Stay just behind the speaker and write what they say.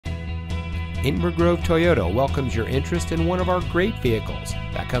Inver Toyota welcomes your interest in one of our great vehicles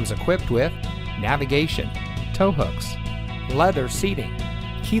that comes equipped with navigation, tow hooks, leather seating,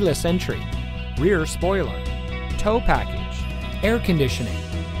 keyless entry, rear spoiler, tow package, air conditioning,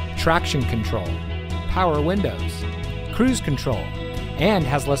 traction control, power windows, cruise control, and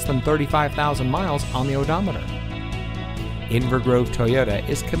has less than 35,000 miles on the odometer. Inver Toyota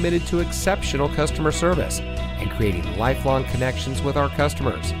is committed to exceptional customer service and creating lifelong connections with our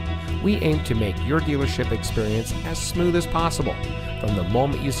customers. We aim to make your dealership experience as smooth as possible, from the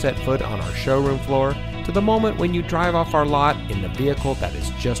moment you set foot on our showroom floor to the moment when you drive off our lot in the vehicle that is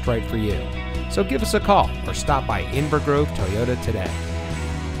just right for you. So give us a call or stop by Inver Toyota today.